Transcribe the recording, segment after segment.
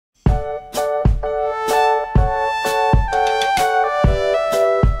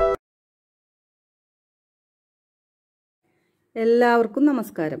എല്ലാവർക്കും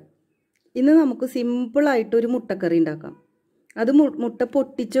നമസ്കാരം. ഇന്ന് നമുക്ക് സിമ്പിൾ ആയിട്ട് ഒരു മുട്ടക്കറി ഉണ്ടാക്കാം. അത് മുട്ട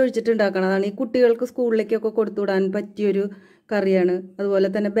പൊട്ടിച്ചൊഴിച്ചിട്ട് ഉണ്ടാക്കണം. ഈ കുട്ടികൾക്ക് സ്കൂളിലേക്കൊക്കെ കൊടുത്തുവിടാൻ പറ്റിയൊരു കറിയാണ്. അതുപോലെ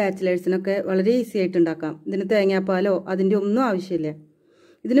തന്നെ ബാച്ചിലേഴ്സിനൊക്കെ വളരെ ഈസി ആയിട്ട് ഉണ്ടാക്കാം. ഇതിന് തേങ്ങാപ്പാലോ അതിൻ്റെ ഒന്നും ആവശ്യമില്ല.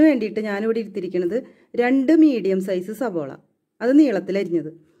 ഇതിന് വേണ്ടിയിട്ട് ഞാനിവിടെ എടുത്തിരിക്കുന്നത് 2 മീഡിയം സൈസ് സവോള, അത്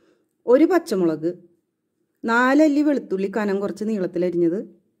നീളത്തിലരിഞ്ഞത്, 1 പച്ചമുളക്, 4 അല്ലി വെളുത്തുള്ളി കനം കുറച്ച് നീളത്തിലരിഞ്ഞത്,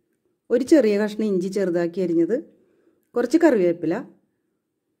 ഒരു ചെറിയ കഷ്ണം ഇഞ്ചി ചെറുതാക്കി അരിഞ്ഞത്, കുറച്ച് കറിവേപ്പില,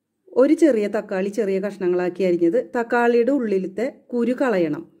 ഒരു ചെറിയ തക്കാളി ചെറിയ കഷ്ണങ്ങളാക്കി അരിഞ്ഞത്. തക്കാളിയുടെ ഉള്ളിലത്തെ കുരു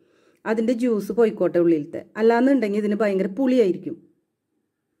കളയണം, അതിൻ്റെ ജ്യൂസ് പോയിക്കോട്ടെ ഉള്ളിലത്തെ, അല്ലാന്നുണ്ടെങ്കിൽ ഇതിന് ഭയങ്കര പുളിയായിരിക്കും.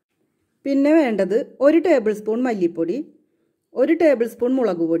 പിന്നെ വേണ്ടത് 1 ടേബിൾ സ്പൂൺ മല്ലിപ്പൊടി, 1 ടേബിൾ സ്പൂൺ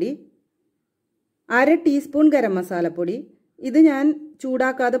മുളക് പൊടി, 1/2 ടീസ്പൂൺ ഗരം മസാലപ്പൊടി. ഇത് ഞാൻ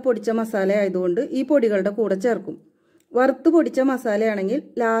ചൂടാക്കാതെ പൊടിച്ച മസാല ആയതുകൊണ്ട് ഈ പൊടികളുടെ കൂടെ ചേർക്കും. വറുത്ത് പൊടിച്ച മസാലയാണെങ്കിൽ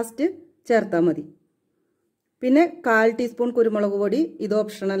ലാസ്റ്റ് ചേർത്താൽ മതി. പിന്നെ 1/4 ടീസ്പൂൺ കുരുമുളക് പൊടി, ഇത്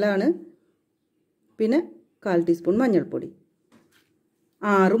ഓപ്ഷണലാണ്. പിന്നെ 1/4 ടീസ്പൂൺ മഞ്ഞൾപ്പൊടി,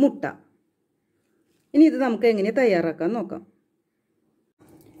 6 മുട്ട. ഇനി ഇത് നമുക്ക് എങ്ങനെ തയ്യാറാക്കാൻ നോക്കാം.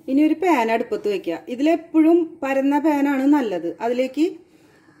 ഇനി ഒരു പാൻ അടുപ്പത്ത് വയ്ക്കുക. ഇതിലെപ്പോഴും പരന്ന പാനാണ് നല്ലത്. അതിലേക്ക്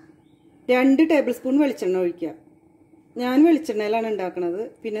 2 ടേബിൾ സ്പൂൺ വെളിച്ചെണ്ണ ഒഴിക്കുക. ഞാൻ വെളിച്ചെണ്ണയിലാണ് ഉണ്ടാക്കുന്നത്.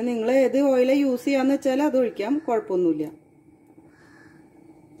 പിന്നെ നിങ്ങൾ ഏത് ഓയിലാണ് യൂസ് ചെയ്യാന്ന് വെച്ചാൽ അത് ഒഴിക്കാം, കുഴപ്പമൊന്നുമില്ല.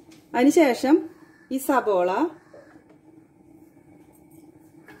 അതിനുശേഷം ഈ സബോള,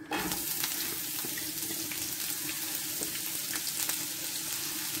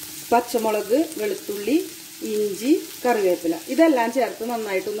 പച്ചമുളക്, വെളുത്തുള്ളി, ഇഞ്ചി, കറിവേപ്പില ഇതെല്ലാം ചേർത്ത്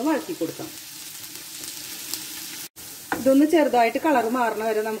നന്നായിട്ടൊന്ന് വഴറ്റി കൊടുക്കാം. ഇതൊന്ന് ചെറുതായിട്ട് കളർ മാറണ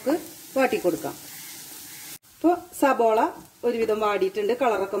വരെ നമുക്ക് വാട്ടി കൊടുക്കാം. ഇപ്പോൾ സബോള ഒരുവിധം വാടിയിട്ടുണ്ട്,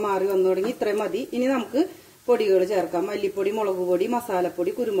 കളറൊക്കെ മാറി വന്നു തുടങ്ങി. ഇത്രയും മതി. ഇനി നമുക്ക് പൊടികൾ ചേർക്കാം. മല്ലിപ്പൊടി, മുളക് പൊടി,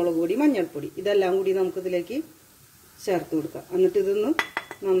 മസാലപ്പൊടി, കുരുമുളക് പൊടി, മഞ്ഞൾപ്പൊടി ഇതെല്ലാം കൂടി നമുക്ക് ഇതിലേക്ക് ചേർത്ത് കൊടുക്കാം. എന്നിട്ട് ഇതൊന്ന്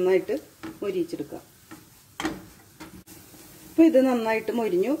നന്നായിട്ട് മൊരിയിച്ചെടുക്കാം. ഇപ്പോൾ ഇത് നന്നായിട്ട്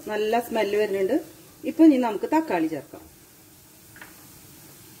മൊരിഞ്ഞു, നല്ല സ്മെല്ല് വരുന്നുണ്ട്. ഇപ്പോൾ ഇനി നമുക്ക് തക്കാളി ചേർക്കാം.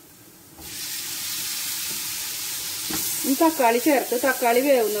 ഈ തക്കാളി ചേർത്ത് തക്കാളി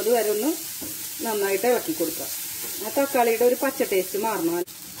വേവുന്നത് വരെ ഒന്ന് നന്നായിട്ട് ഇളക്കി കൊടുക്കുക. ആ തക്കാളിയുടെ ഒരു പച്ച ടേസ്റ്റ് മാറണം.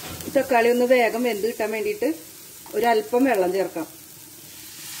 ഈ തക്കാളി ഒന്ന് വേഗം വെന്ത് കിട്ടാൻ വേണ്ടിയിട്ട് ഒരല്പം വെള്ളം ചേർക്കാം.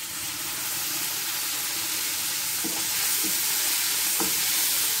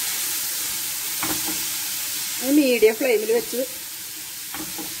 മീഡിയം ഫ്ലെയിമിൽ വെച്ച്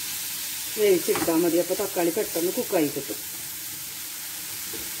വേവിച്ചെടുത്താൽ മതി. അപ്പോൾ തക്കാളി പെട്ടെന്ന് കുക്കായി കിട്ടും.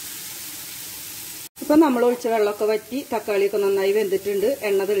 ഇപ്പം നമ്മൾ ഒഴിച്ച വെള്ളമൊക്കെ വറ്റി തക്കാളിയൊക്കെ നന്നായി വെന്തിട്ടുണ്ട്,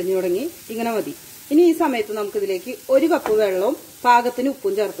 എണ്ണ തെളിഞ്ഞു തുടങ്ങി. ഇങ്ങനെ മതി. ഇനി ഈ സമയത്ത് നമുക്കിതിലേക്ക് 1 കപ്പ് വെള്ളവും പാകത്തിന്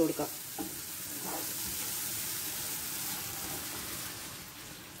ഉപ്പും ചേർത്ത് കൊടുക്കാം.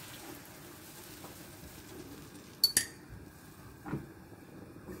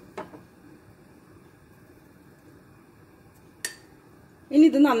 ഇനി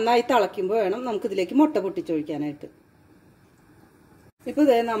ഇത് നന്നായി തിളയ്ക്കുമ്പോൾ വേണം നമുക്കിതിലേക്ക് മുട്ട പൊട്ടിച്ചൊഴിക്കാനായിട്ട്. ഇപ്പോൾ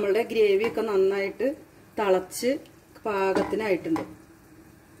ഇതേ നമ്മളുടെ ഗ്രേവിയൊക്കെ നന്നായിട്ട് തിളച്ച് പാകത്തിനായിട്ടുണ്ട്.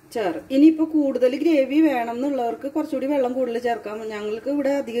 ഇനിയിപ്പോൾ കൂടുതൽ ഗ്രേവി വേണം എന്നുള്ളവർക്ക് കുറച്ചുകൂടി വെള്ളം കൂടുതൽ ചേർക്കാം. ഞങ്ങൾക്ക്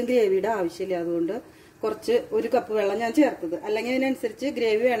ഇവിടെ അധികം ഗ്രേവിയുടെ ആവശ്യമില്ല, അതുകൊണ്ട് 1 കപ്പ് വെള്ളം ഞാൻ ചേർത്തത്. അല്ലെങ്കിൽ അതിനനുസരിച്ച്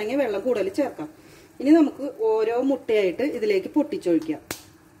ഗ്രേവി വേണമെങ്കിൽ വെള്ളം കൂടുതൽ ചേർക്കാം. ഇനി നമുക്ക് ഓരോ മുട്ടയായിട്ട് ഇതിലേക്ക് പൊട്ടിച്ചൊഴിക്കാം.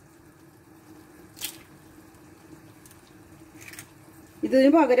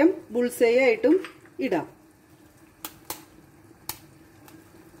 ഇതിന് പകരം ബുൾസൈ ആയിട്ടും ഇടാം.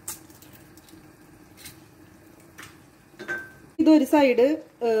 ഇതൊരു സൈഡ്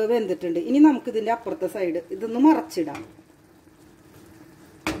വെന്തിട്ടുണ്ട്. ഇനി നമുക്ക് ഇതിന്റെ അപ്പുറത്തെ സൈഡ് ഇതൊന്ന് മറച്ചിടാം.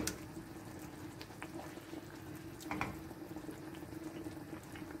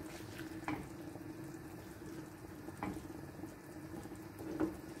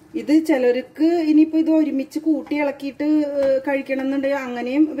 ഇത് ചിലർക്ക് ഇനിയിപ്പോ ഇത് ഒരുമിച്ച് കൂട്ടി ഇളക്കിയിട്ട് കഴിക്കണം എന്നുണ്ടെങ്കിൽ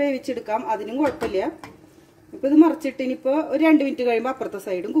അങ്ങനെയും വേവിച്ചെടുക്കാം, അതിനും കുഴപ്പമില്ല. ഇപ്പൊ ഇത് മറച്ചിട്ട് ഇനിയിപ്പോ ഒരു 2 മിനിറ്റ് കഴിയുമ്പോൾ അപ്പുറത്തെ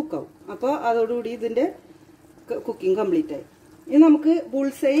സൈഡും കുക്കാവും. അപ്പോൾ അതോടുകൂടി ഇതിന്റെ കുക്കിംഗ് കംപ്ലീറ്റ് ആയി. ഇനി നമുക്ക്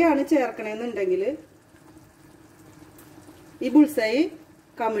ബുൾസൈ ആണ് ചേർക്കണമെന്നുണ്ടെങ്കിൽ ഈ ബുൾസൈ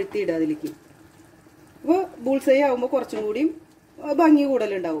കമിഴ്ത്തിയിടുക അതിലേക്ക്. അപ്പോൾ ബുൾസൈ ആകുമ്പോൾ കുറച്ചും കൂടി ഭംഗി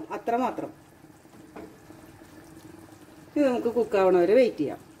കൂടുതലുണ്ടാവും, അത്ര മാത്രം. ഇത് നമുക്ക് കുക്കാവണവരെ വെയിറ്റ്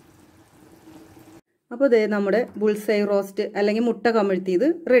ചെയ്യാം. അപ്പോൾ ഇതേ നമ്മുടെ ബുൾസൈ റോസ്റ്റ് അല്ലെങ്കിൽ മുട്ട കമിഴ്ത്തിയത്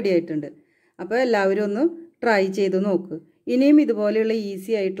റെഡി ആയിട്ടുണ്ട്. അപ്പോൾ എല്ലാവരും ഒന്ന് ട്രൈ ചെയ്ത് നോക്ക്. ഇനിയും ഇതുപോലെയുള്ള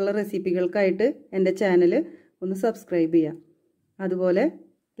ഈസി ആയിട്ടുള്ള റെസിപ്പികൾക്കായിട്ട് എൻ്റെ ചാനൽ ഒന്ന് സബ്സ്ക്രൈബ് ചെയ്യാം. അതുപോലെ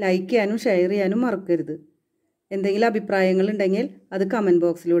ലൈക്ക് ചെയ്യാനും ഷെയർ ചെയ്യാനും മറക്കരുത്. എന്തെങ്കിലും അഭിപ്രായങ്ങളുണ്ടെങ്കിൽ അത് കമൻറ്റ്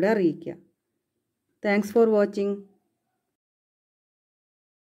ബോക്സിലൂടെ അറിയിക്കുക. Thanks for watching.